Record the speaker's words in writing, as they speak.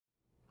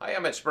Hi,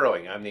 I'm Ed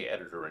Sperling. I'm the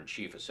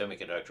editor-in-chief of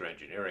Semiconductor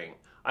Engineering.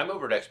 I'm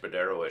over at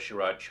Expedera with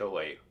Sharad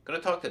Chole. Going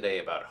to talk today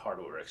about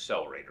hardware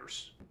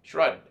accelerators.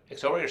 Sharad,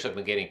 accelerators have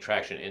been gaining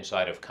traction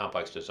inside of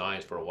complex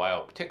designs for a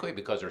while, particularly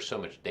because there's so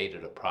much data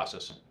to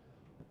process.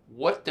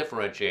 What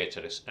differentiates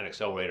an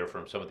accelerator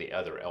from some of the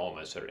other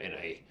elements that are in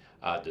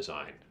a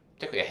design,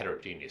 particularly a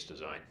heterogeneous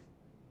design?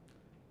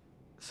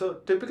 So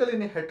typically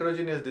in a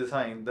heterogeneous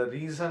design, the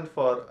reason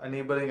for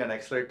enabling an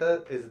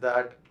accelerator is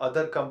that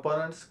other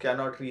components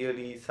cannot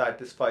really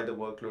satisfy the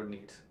workload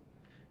needs.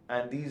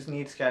 And these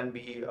needs can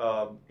be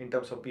in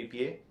terms of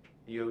PPA.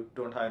 You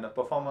don't have enough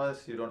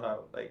performance, you don't have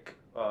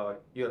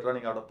you're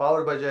running out of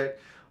power budget,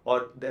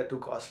 or they're too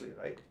costly,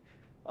 right?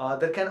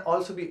 There can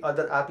also be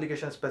other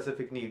application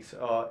specific needs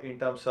in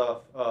terms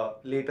of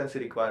latency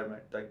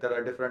requirement. Like there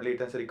are different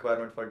latency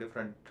requirement for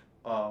different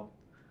uh,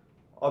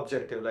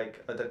 objective,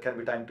 like there can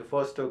be time to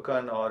first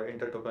token or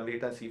inter-token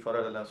latency for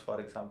LLMs,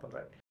 for example,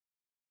 right?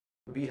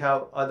 We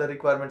have other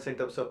requirements in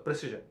terms of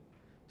precision.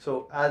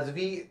 So as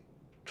we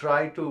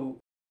try to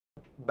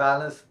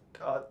balance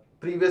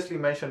previously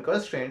mentioned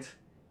constraints,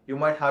 you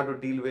might have to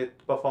deal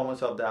with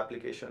performance of the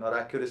application or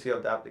accuracy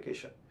of the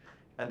application.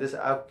 And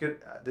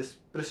this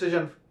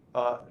precision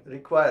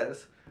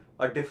requires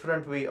a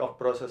different way of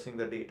processing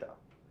the data,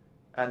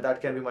 and that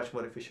can be much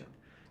more efficient.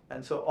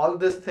 And so all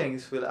these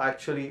things will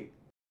actually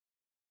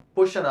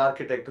push an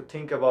architect to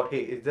think about, hey,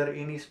 is there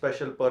any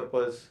special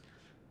purpose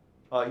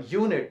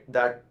unit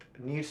that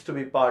needs to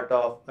be part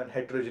of a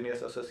heterogeneous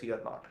SoC or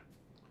not?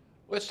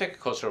 Let's take a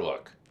closer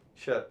look.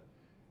 Sure.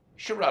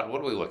 Sharad, what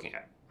are we looking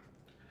at?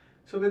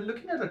 So we're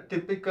looking at a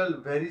typical,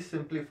 very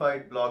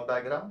simplified block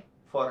diagram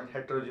for a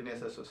heterogeneous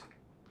SoC.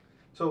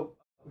 So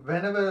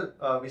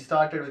whenever we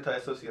started with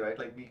a SoC, right,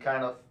 like we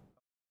kind of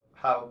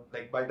have,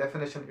 like by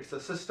definition, it's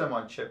a system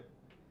on chip.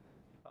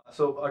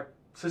 So a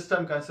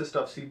system consists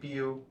of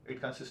CPU,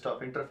 it consists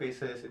of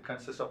interfaces, it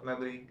consists of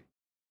memory,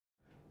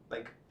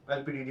 like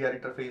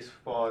LPDDR interface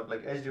for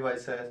like edge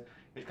devices.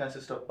 It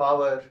consists of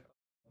power,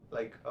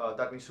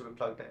 that needs to be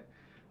plugged in.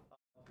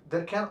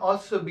 There can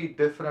also be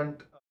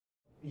different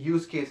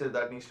use cases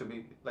that needs to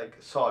be like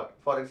solved.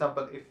 For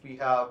example, if we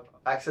have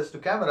access to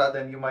camera,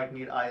 then you might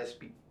need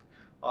ISP.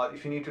 Or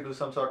if you need to do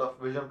some sort of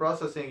vision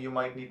processing, you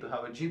might need to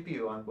have a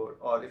GPU on board.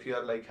 Or if you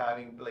are like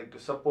having like to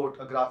support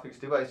a graphics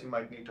device, you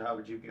might need to have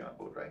a GPU on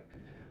board, right?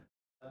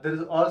 There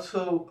is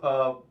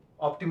also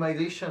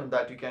optimization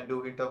that you can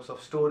do in terms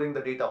of storing the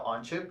data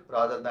on chip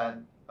rather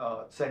than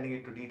sending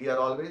it to DDR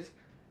always.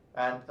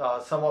 And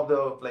some of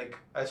the like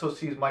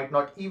SoCs might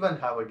not even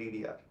have a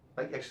DDR,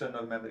 like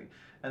external memory.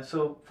 And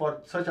so for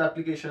such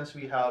applications,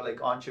 we have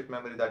like on-chip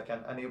memory that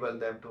can enable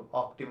them to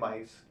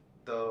optimize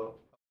the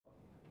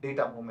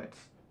data movements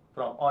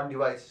from on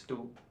device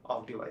to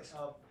off device.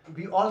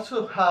 We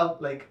also have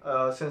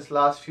since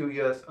last few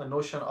years a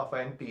notion of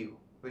an NPU,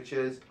 which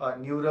is a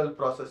neural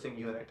processing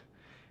unit.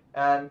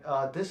 And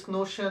this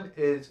notion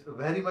is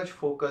very much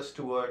focused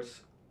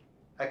towards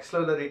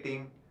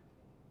accelerating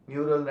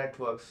neural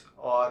networks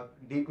or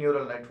deep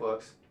neural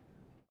networks,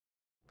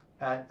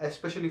 and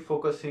especially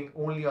focusing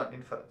only on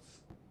inference.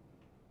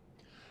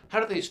 How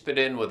do these fit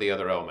in with the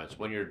other elements?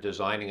 When you're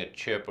designing a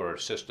chip or a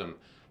system,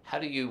 how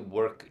do you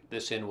work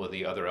this in with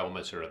the other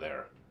elements that are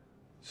there?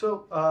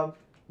 So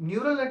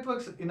neural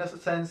networks, in a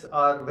sense,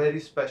 are very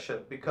special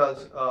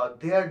because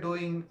they are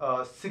doing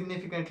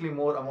significantly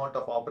more amount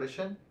of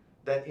operation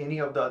than any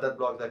of the other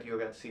blocks that you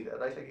can see there,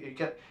 right?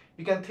 Like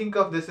you can think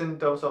of this in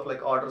terms of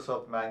like orders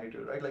of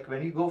magnitude, right? Like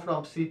when you go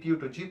from CPU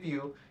to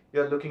GPU,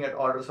 you're looking at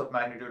orders of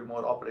magnitude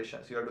more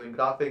operations. You're doing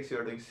graphics,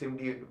 you're doing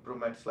SIMD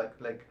improvements,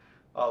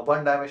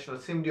 one-dimensional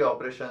SIMD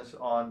operations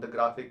on the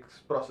graphics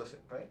processing,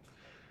 right?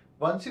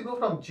 Once you go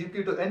from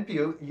GPU to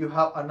NPU, you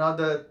have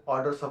another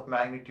orders of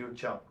magnitude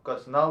jump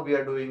because now we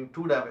are doing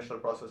two-dimensional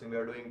processing. We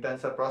are doing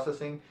tensor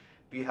processing.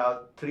 We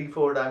have three,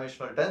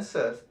 four-dimensional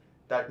tensors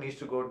that needs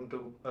to go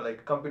into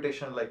like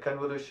computation, like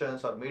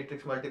convolutions or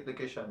matrix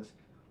multiplications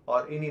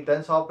or any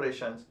dense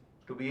operations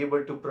to be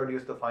able to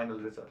produce the final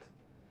result.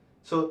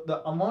 So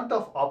the amount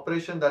of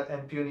operation that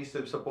NPU needs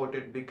to be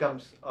supported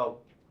becomes a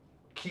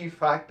key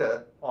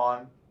factor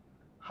on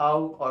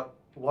how or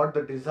what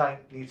the design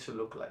needs to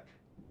look like.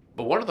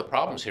 But one of the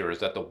problems here is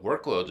that the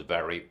workloads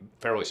vary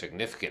fairly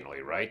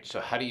significantly, right? So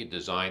how do you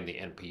design the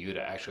NPU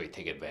to actually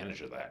take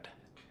advantage of that?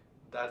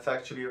 That's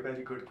actually a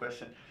very good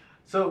question.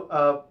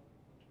 So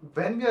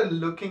when we are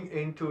looking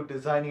into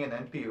designing an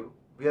NPU,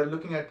 we are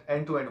looking at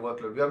end-to-end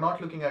workload. We are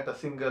not looking at a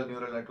single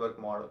neural network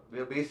model. We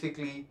are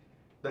basically,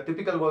 the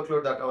typical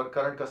workload that our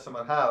current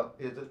customer have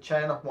is a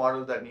chain of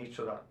models that needs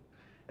to run.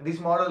 And these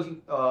models,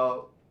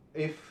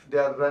 if they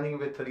are running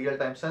with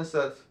real-time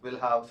sensors, will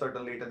have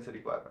certain latency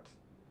requirements.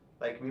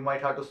 Like we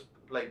might have to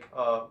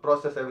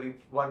process every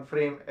one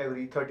frame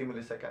every 30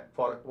 milliseconds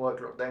for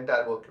workload, the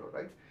entire workload,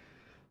 right?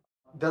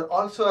 There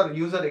also are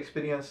user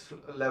experience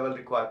level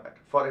requirement.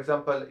 For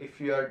example, if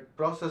you are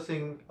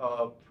processing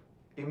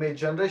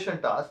image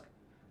generation task,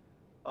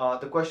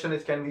 the question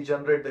is, can we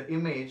generate the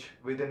image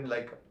within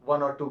like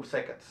 1 or 2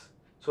 seconds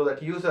so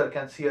that user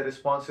can see a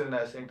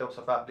responsiveness in terms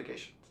of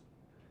applications?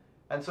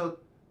 And so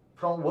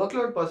from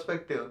workload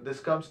perspective,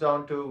 this comes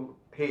down to,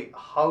 hey,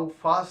 how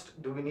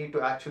fast do we need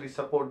to actually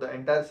support the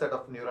entire set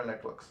of neural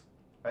networks,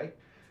 right?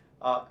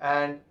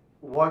 And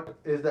what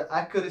is the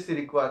accuracy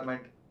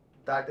requirement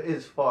that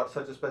is for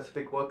such a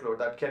specific workload?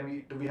 That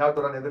do we have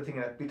to run everything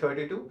in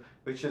FP32,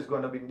 which is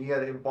going to be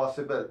near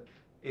impossible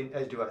in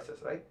edge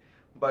devices, right?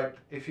 But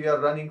if you are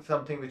running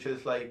something which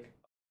is like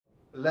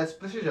less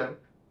precision,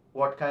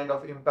 what kind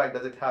of impact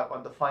does it have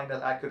on the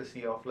final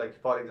accuracy of, like,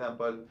 for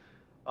example,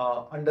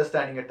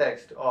 understanding a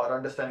text or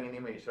understanding an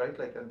image, right?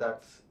 Like, and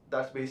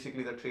that's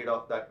basically the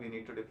trade-off that we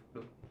need to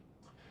do.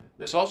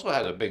 This also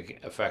has a big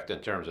effect in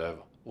terms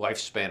of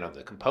lifespan of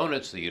the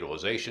components, the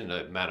utilization,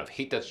 the amount of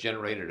heat that's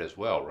generated as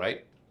well,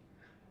 right?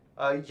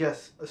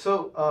 Yes.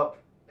 So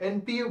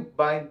NPU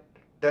by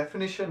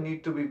definition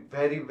need to be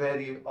very,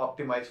 very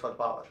optimized for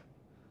power.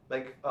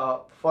 Like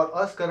for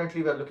us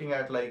currently, we're looking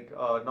at like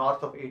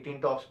north of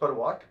 18 tops per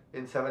watt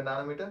in 7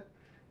 nanometer,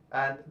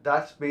 and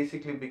that's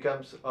basically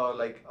becomes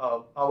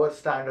our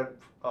standard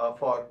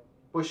for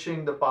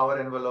pushing the power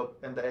envelope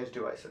in the edge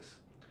devices.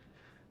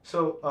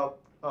 So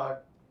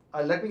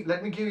let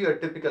me give you a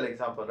typical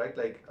example, right?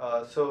 Like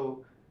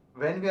so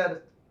when we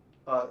are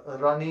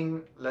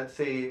running, let's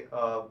say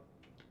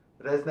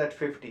ResNet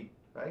 50,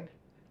 right?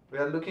 We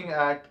are looking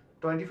at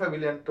 25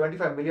 million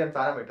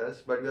parameters,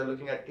 but we are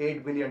looking at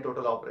 8 billion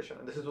total operation.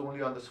 And this is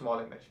only on the small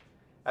image.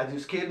 As you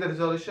scale the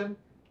resolution,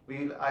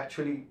 we'll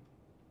actually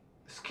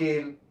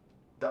scale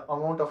the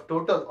amount of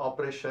total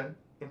operation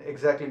in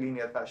exactly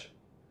linear fashion.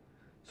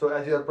 So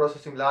as you are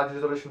processing large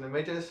resolution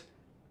images,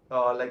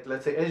 like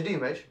let's say HD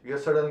image, you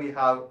suddenly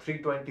have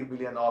 320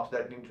 billion ops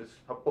that need to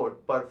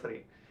support per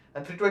frame.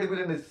 And 320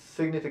 billion is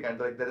significant.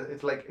 Like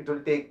it's like it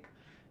will take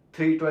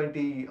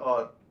 320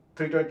 or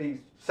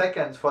 320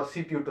 seconds for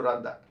CPU to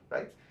run that,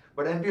 right?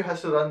 But NPU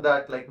has to run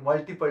that like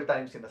multiple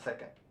times in a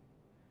second.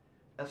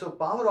 And so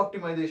power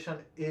optimization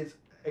is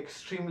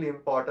extremely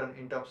important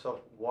in terms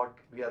of what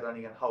we are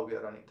running and how we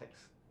are running things.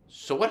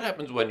 So what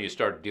happens when you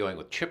start dealing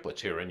with chiplets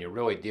here and you're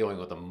really dealing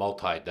with a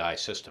multi-die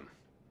system?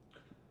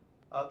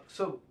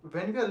 So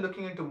when we are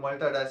looking into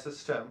multi-die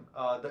system,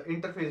 the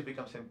interface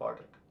becomes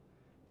important.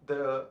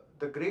 The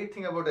great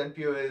thing about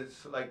NPU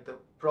is like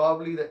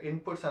probably the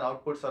inputs and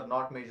outputs are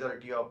not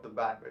majority of the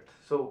bandwidth.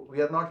 So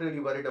we are not really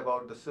worried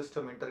about the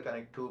system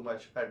interconnect too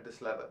much at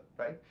this level,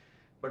 right?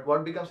 But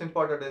what becomes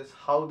important is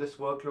how this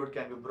workload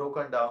can be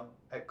broken down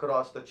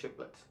across the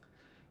chiplets.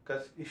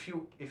 Because if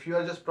you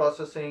are just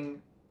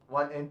processing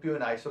one NPU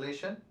in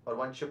isolation or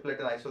one chiplet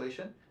in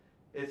isolation,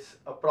 it's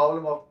a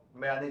problem of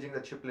managing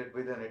the chiplet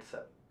within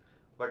itself.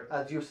 But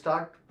as you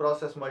start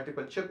process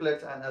multiple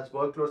chiplets and as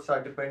workloads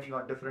start depending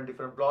on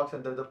different blocks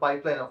and there's a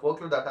pipeline of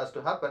workload that has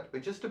to happen,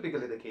 which is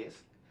typically the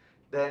case,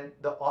 then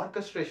the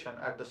orchestration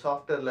at the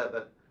software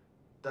level,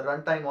 the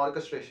runtime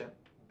orchestration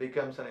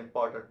becomes an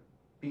important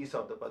piece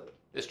of the puzzle.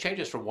 This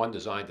changes from one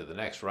design to the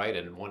next, right?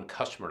 And one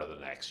customer to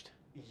the next.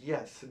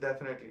 Yes,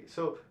 definitely.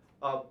 So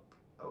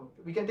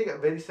we can take a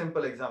very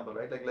simple example,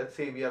 right? Like let's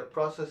say we are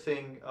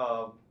processing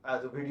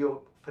as the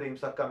video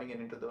frames are coming in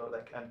into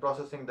the and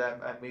processing them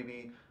and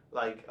maybe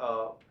like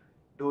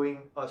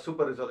doing a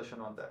super resolution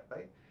on that,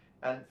 right?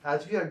 And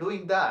as we are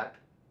doing that,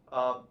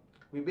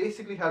 we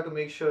basically have to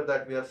make sure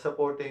that we are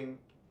supporting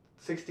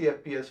 60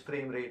 FPS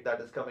frame rate that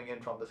is coming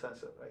in from the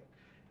sensor, right?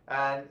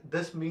 And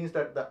this means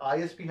that the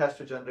ISP has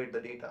to generate the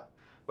data.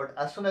 But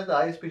as soon as the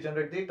ISP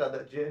generates data,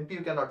 the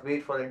NPU cannot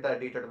wait for the entire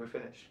data to be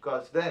finished,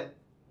 because then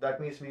that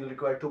means we'll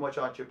require too much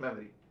on-chip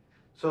memory.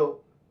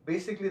 So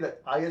basically the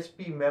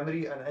ISP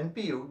memory and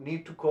NPU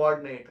need to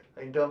coordinate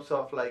in terms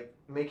of like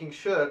making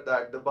sure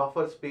that the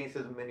buffer space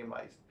is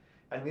minimized.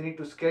 And we need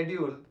to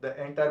schedule the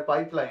entire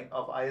pipeline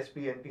of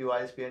ISP,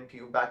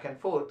 NPU back and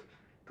forth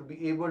to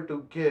be able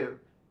to give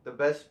the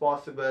best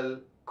possible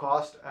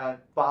cost and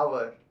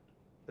power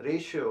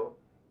ratio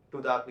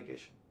to the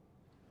application.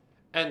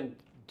 And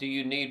do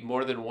you need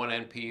more than one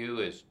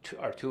NPU?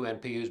 Are two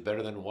NPUs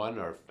better than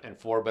one, and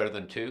four better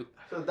than two?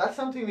 So that's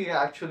something we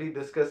actually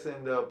discussed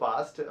in the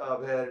past,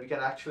 where we can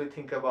actually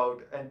think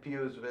about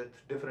NPUs with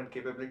different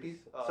capabilities.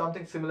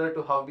 Something similar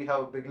to how we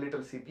have big little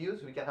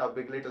CPUs, we can have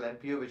big little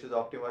NPU, which is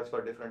optimized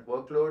for different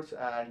workloads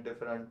and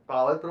different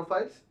power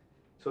profiles.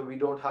 So we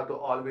don't have to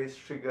always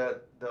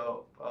trigger the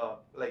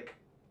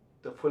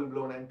the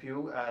full-blown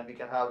NPU, and we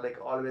can have like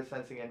always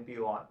sensing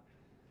NPU on.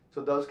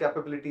 So those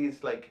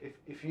capabilities, like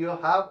if you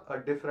have a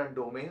different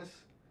domains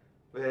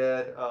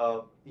where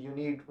you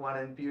need one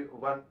NPU,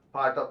 one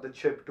part of the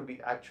chip to be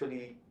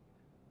actually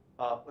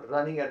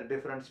running at a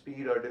different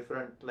speed or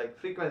different like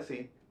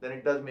frequency, then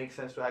it does make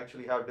sense to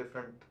actually have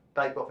different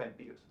type of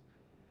NPUs.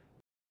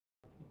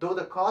 Though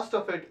the cost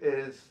of it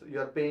is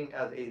you're paying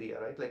as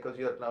area, right? Like because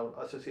you're now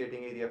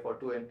associating area for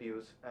two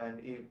NPUs,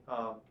 and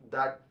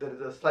that there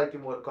is a slightly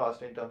more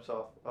cost in terms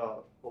of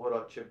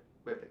overall chip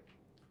building.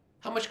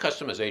 How much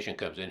customization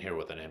comes in here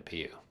with an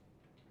NPU?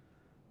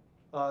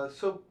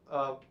 So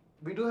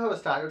we do have a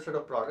standard set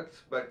of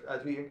products, but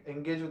as we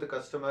engage with the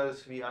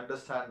customers, we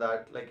understand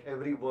that like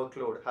every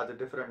workload has a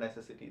different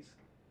necessities.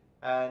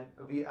 and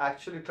we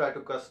actually try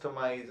to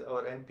customize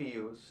our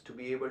NPUs to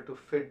be able to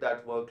fit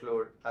that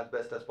workload as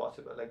best as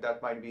possible. Like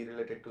that might be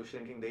related to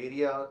shrinking the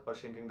area or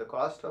shrinking the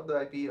cost of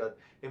the IP or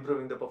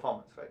improving the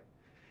performance, right?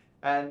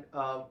 And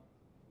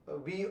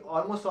we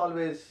almost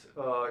always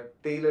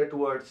tailor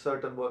towards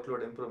certain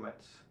workload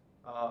improvements.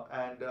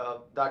 And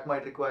that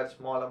might require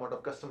small amount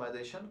of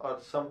customization, or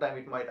sometime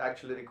it might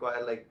actually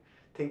require like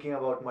thinking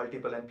about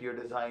multiple NPU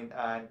design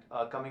and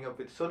coming up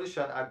with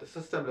solution at the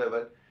system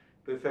level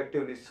to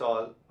effectively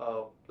solve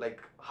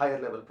like higher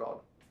level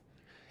problem.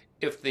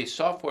 If the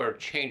software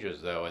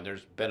changes, though, and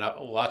there's been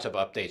lots of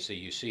updates that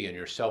you see in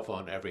your cell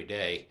phone every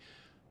day,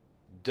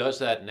 does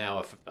that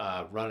now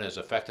run as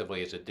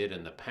effectively as it did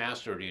in the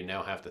past, or do you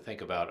now have to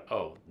think about,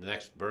 oh, the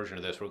next version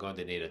of this, we're going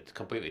to need a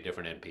completely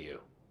different NPU?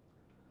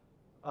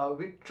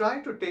 We try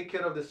to take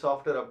care of the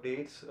software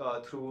updates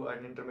through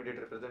an intermediate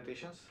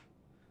representations.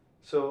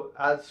 So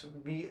as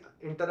we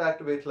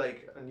interact with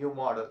like new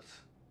models,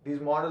 these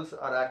models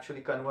are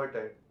actually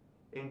converted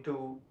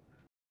into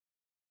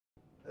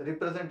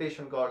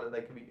representation called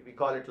like we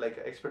call it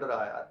like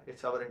Expedera IR.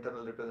 It's our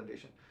internal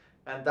representation,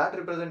 and that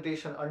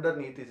representation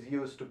underneath is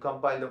used to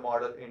compile the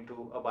model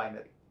into a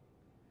binary.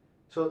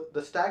 So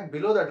the stack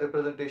below that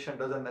representation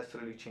doesn't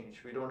necessarily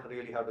change. We don't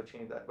really have to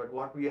change that. But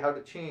what we have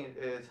to change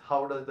is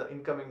how does the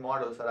incoming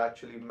models are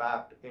actually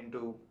mapped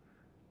into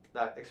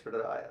that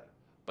Expedera IR.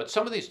 But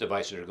some of these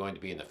devices are going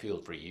to be in the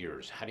field for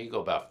years. How do you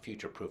go about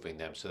future-proofing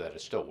them so that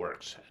it still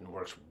works and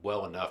works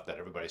well enough that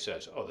everybody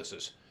says, oh, this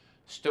is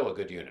still a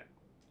good unit?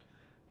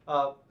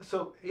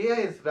 So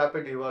AI is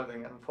rapidly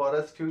evolving, and for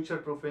us, future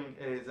proofing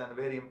is a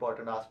very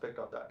important aspect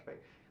of that,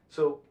 right?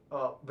 So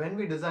when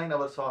we design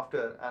our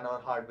software and our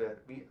hardware,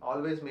 we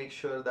always make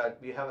sure that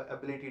we have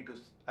ability to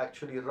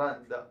actually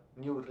run the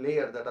new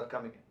layer that are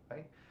coming in,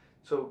 right?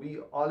 So we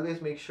always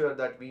make sure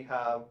that we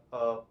have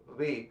a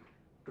way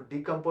to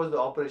decompose the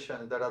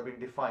operations that have been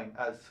defined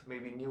as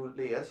maybe new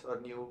layers or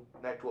new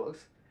networks,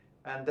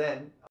 and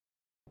then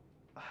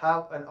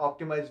have an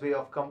optimized way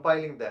of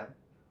compiling them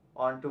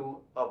onto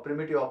a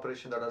primitive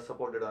operation that are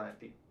supported on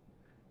NP.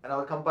 And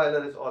our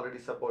compiler is already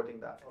supporting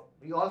that.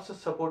 We also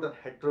support a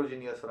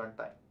heterogeneous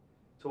runtime.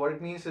 So what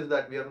it means is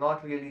that we are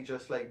not really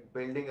just like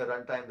building a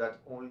runtime that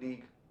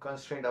only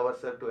constrained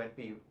ourselves to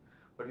NPU,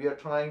 but we are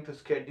trying to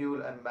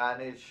schedule and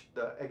manage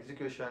the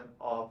execution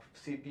of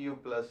CPU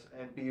plus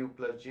NPU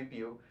plus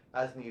GPU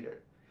as needed.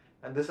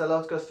 And this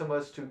allows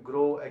customers to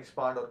grow,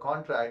 expand, or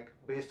contract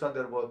based on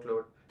their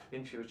workload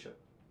in future.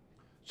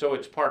 So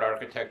it's part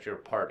architecture,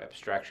 part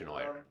abstraction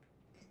layer.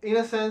 In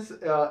a sense,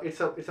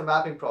 it's a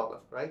mapping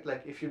problem, right?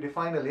 Like if you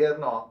define a layer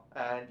norm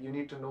and you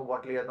need to know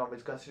what layer norm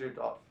is constituted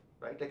of,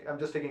 right? Like I'm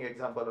just taking an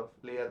example of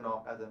layer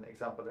norm as an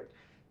example, right?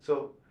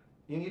 So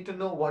you need to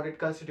know what it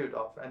constitutes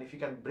of, and if you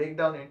can break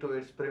down into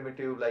its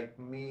primitive like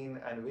mean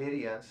and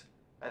variance,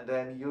 and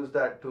then use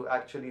that to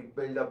actually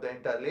build up the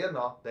entire layer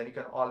norm, then you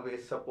can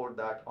always support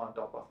that on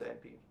top of the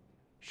NPU.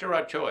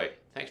 Sharad Chole,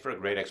 thanks for a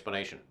great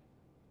explanation.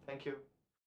 Thank you.